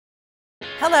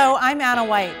Hello, I'm Anna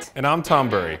White. And I'm Tom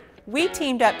Burry. We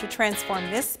teamed up to transform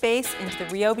this space into the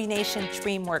Ryobi Nation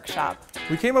Dream Workshop.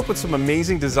 We came up with some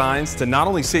amazing designs to not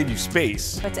only save you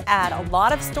space, but to add a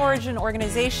lot of storage and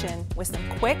organization with some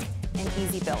quick and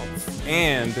easy builds.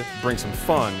 And bring some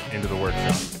fun into the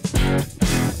workshop.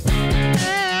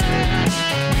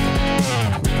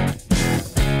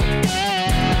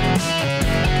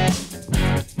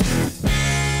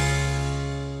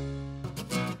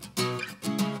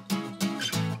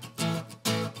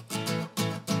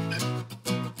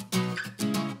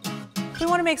 We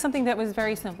want to make something that was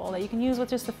very simple, that you can use with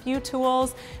just a few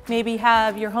tools. Maybe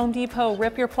have your Home Depot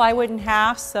rip your plywood in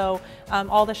half, so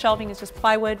all the shelving is just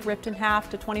plywood ripped in half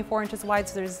to 24 inches wide,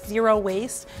 so there's zero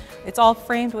waste. It's all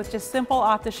framed with just simple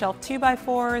off-the-shelf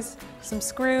 2x4s, some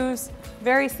screws.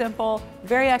 Very simple,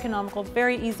 very economical,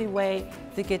 very easy way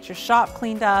to get your shop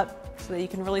cleaned up so that you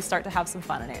can really start to have some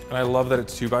fun in it. And I love that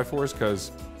it's 2x4s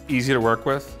because easy to work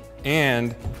with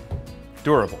and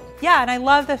durable. Yeah, and I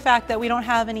love the fact that we don't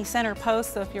have any center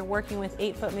posts, so if you're working with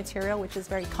 8-foot material, which is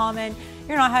very common,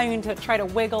 you're not having to try to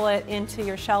wiggle it into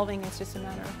your shelving. It's just a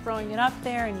matter of throwing it up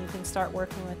there and you can start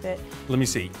working with it. Let me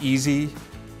see, easy,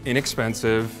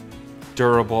 inexpensive,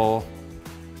 durable.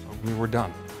 I mean, we're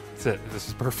done. That's it, this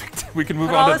is perfect. We can move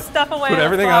put on all to this stuff away, put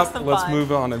everything up, let's fun.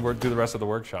 move on and do the rest of the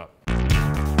workshop.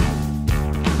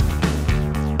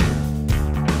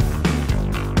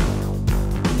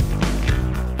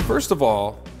 First of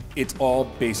all, it's all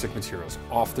basic materials,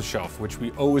 off the shelf, which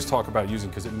we always talk about using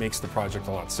because it makes the project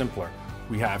a lot simpler.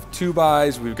 We have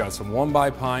 2x, we've got some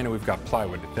 1x pine, and we've got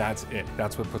plywood. That's it.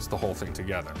 That's what puts the whole thing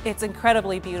together. It's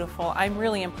incredibly beautiful. I'm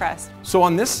really impressed. So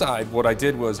on this side, what I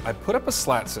did was I put up a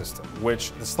slat system,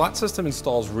 which the slat system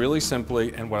installs really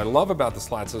simply, and what I love about the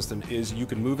slat system is you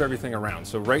can move everything around.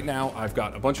 So right now, I've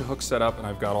got a bunch of hooks set up and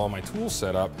I've got all my tools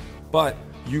set up, but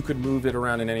you could move it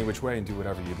around in any which way and do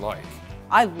whatever you'd like.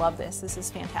 I love this. This is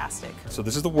fantastic. So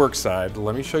this is the work side.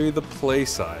 Let me show you the play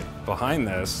side. Behind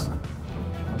this,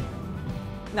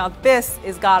 now this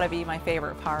is gotta be my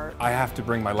favorite part. I have to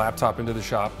bring my laptop into the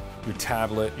shop, your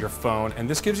tablet, your phone, and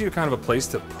this gives you kind of a place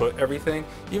to put everything.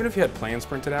 Even if you had plans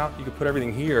printed out, you could put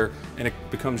everything here and it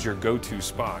becomes your go-to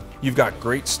spot. You've got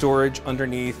great storage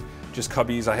underneath, just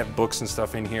cubbies. I have books and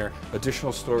stuff in here,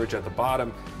 additional storage at the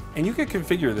bottom, and you could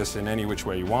configure this in any which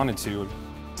way you wanted to.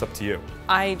 It's up to you.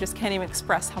 I just can't even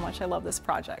express how much I love this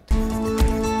project.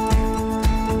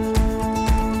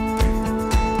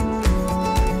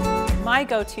 My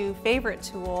go-to favorite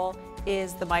tool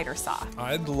is the miter saw.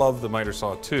 I love the miter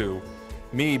saw too.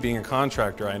 Me being a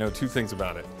contractor, I know two things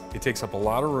about it. It takes up a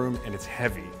lot of room and it's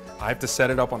heavy. I have to set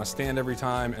it up on a stand every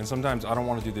time, and sometimes I don't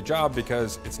want to do the job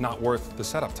because it's not worth the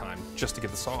setup time just to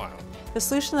get the saw out. The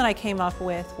solution that I came up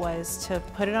with was to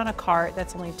put it on a cart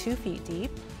that's only 2 feet deep.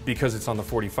 Because it's on the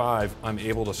 45, I'm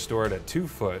able to store it at 2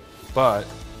 foot, but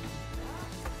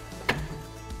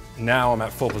now I'm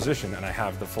at full position and I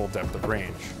have the full depth of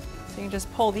range. So you can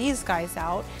just pull these guys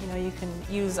out. You know, you can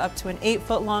use up to an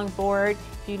 8-foot long board.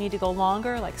 If you need to go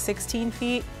longer, like 16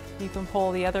 feet, you can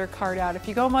pull the other cart out. If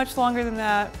you go much longer than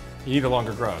that, you need a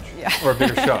longer garage, yeah. Or a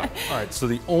bigger shop. All right, so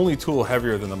the only tool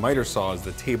heavier than the miter saw is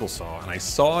the table saw, and I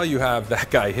saw you have that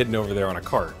guy hidden over there on a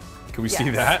cart. Can we see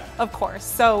that? Of course.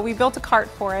 So we built a cart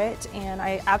for it, and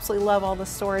I absolutely love all the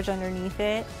storage underneath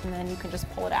it, and then you can just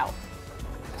pull it out.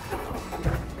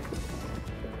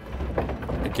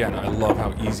 Again, I love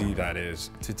how easy that is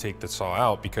to take the saw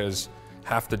out because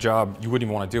half the job, you wouldn't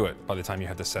even want to do it by the time you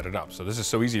had to set it up. So this is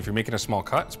so easy. If you're making a small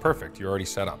cut, it's perfect. You're already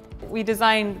set up. We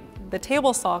designed the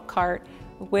table saw cart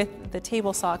with the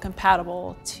table saw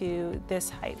compatible to this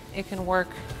height. It can work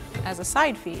as a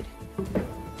side feed. You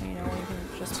know, you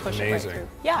can just push it right through.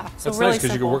 Yeah, so that's really nice because you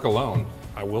simple. can work alone.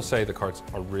 I will say the carts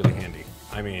are really handy.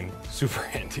 I mean, super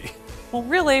handy. Well,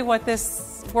 really what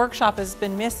this workshop has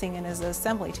been missing is an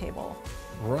assembly table.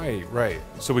 Right, right.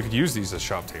 So we could use these as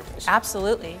shop tables.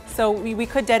 Absolutely. So we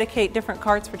could dedicate different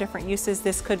carts for different uses.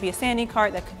 This could be a sanding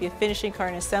cart, that could be a finishing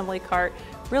cart, an assembly cart.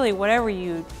 Really, whatever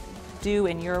you do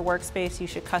in your workspace, you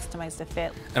should customize to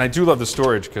fit. And I do love the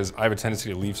storage because I have a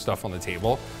tendency to leave stuff on the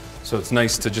table. So it's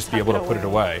nice to just be able to put it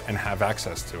away and have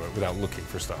access to it without looking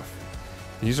for stuff.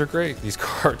 These are great. These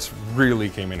carts really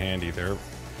came in handy.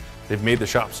 They've made the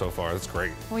shop so far. That's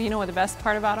great. Well, you know what the best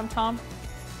part about them, Tom?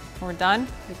 When we're done,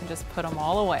 we can just put them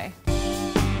all away.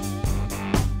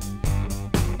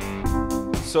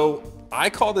 So I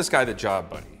call this guy the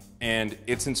Job Buddy, and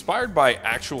it's inspired by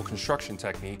actual construction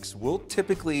techniques. We'll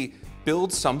typically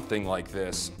build something like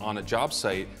this on a job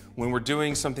site when we're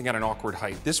doing something at an awkward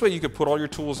height. This way you could put all your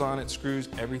tools on it, screws,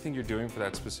 everything you're doing for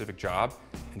that specific job,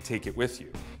 and take it with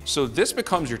you. So this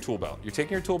becomes your tool belt. You're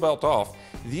taking your tool belt off.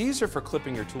 These are for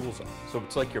clipping your tools on. So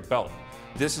it's like your belt.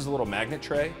 This is a little magnet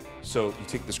tray. So you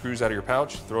take the screws out of your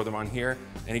pouch, throw them on here.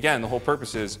 And again, the whole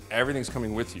purpose is everything's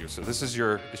coming with you. So this is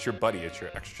it's your buddy, it's your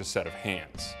extra set of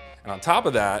hands. And on top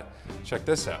of that, check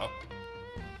this out,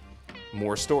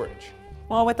 more storage.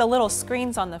 Well, with the little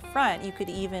screens on the front, you could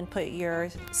even put your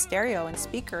stereo and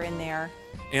speaker in there.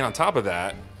 And on top of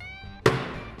that,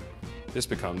 this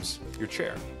becomes your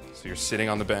chair. So you're sitting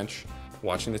on the bench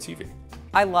watching the TV.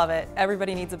 I love it.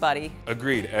 Everybody needs a buddy.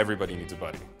 Agreed, everybody needs a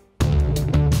buddy.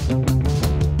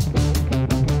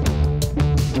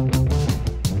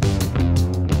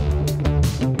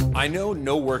 I know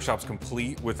no workshop's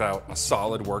complete without a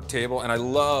solid work table, and I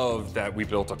love that we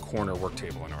built a corner work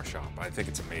table in our shop. I think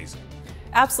it's amazing.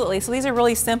 Absolutely. So these are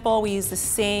really simple. We use the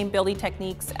same building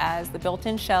techniques as the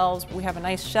built-in shelves. We have a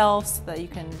nice shelf so that you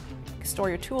can store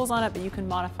your tools on it, but you can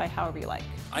modify however you like.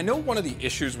 I know one of the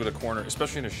issues with a corner,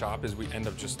 especially in a shop, is we end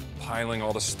up just piling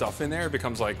all the stuff in there. It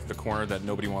becomes like the corner that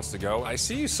nobody wants to go. I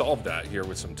see you solved that here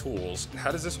with some tools.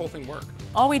 How does this whole thing work?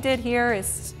 All we did here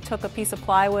is took a piece of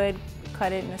plywood,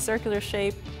 cut it in a circular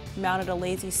shape, mounted a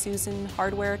Lazy Susan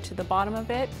hardware to the bottom of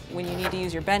it. When you need to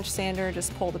use your bench sander,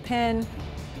 just pull the pin,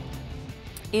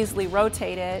 easily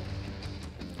rotate it,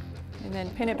 and then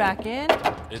pin it back in.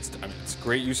 It's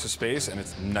great use of space, and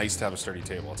it's nice to have a sturdy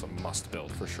table. It's a must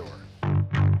build for sure.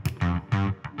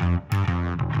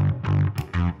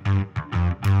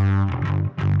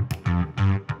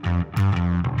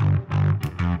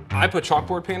 I put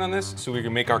chalkboard paint on this so we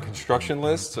can make our construction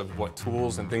lists of what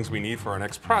tools and things we need for our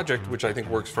next project, which I think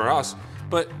works for us.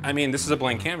 But I mean, this is a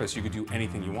blank canvas. You could do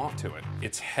anything you want to it.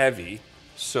 It's heavy,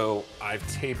 so I've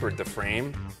tapered the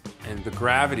frame, and the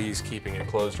gravity is keeping it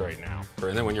closed right now.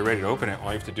 And then when you're ready to open it, all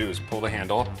you have to do is pull the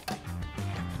handle.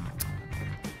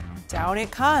 Down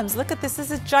it comes. Look at this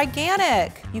is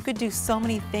gigantic. You could do so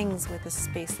many things with a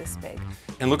space this big.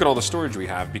 And look at all the storage we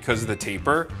have. Because of the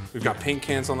taper, we've got paint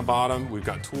cans on the bottom, we've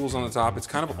got tools on the top. It's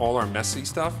kind of all our messy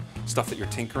stuff that you're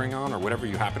tinkering on or whatever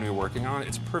you happen to be working on.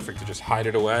 It's perfect to just hide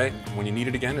it away. And when you need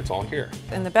it again, it's all here.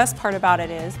 And the best part about it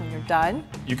is when you're done,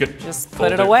 you could just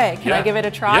put it away. Can I give it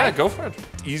a try? Yeah, go for it.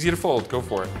 Easy to fold, go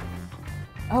for it.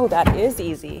 Oh, that is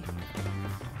easy.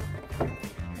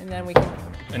 And then we can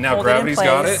And now gravity's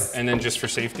got it, and then just for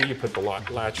safety, you put the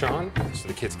latch on so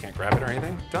the kids can't grab it or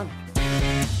anything. Done.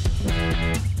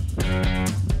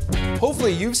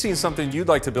 Hopefully you've seen something you'd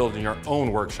like to build in your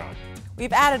own workshop.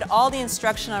 We've added all the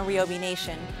instruction on Ryobi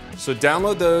Nation. So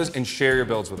download those and share your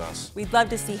builds with us. We'd love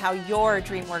to see how your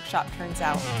dream workshop turns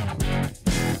out.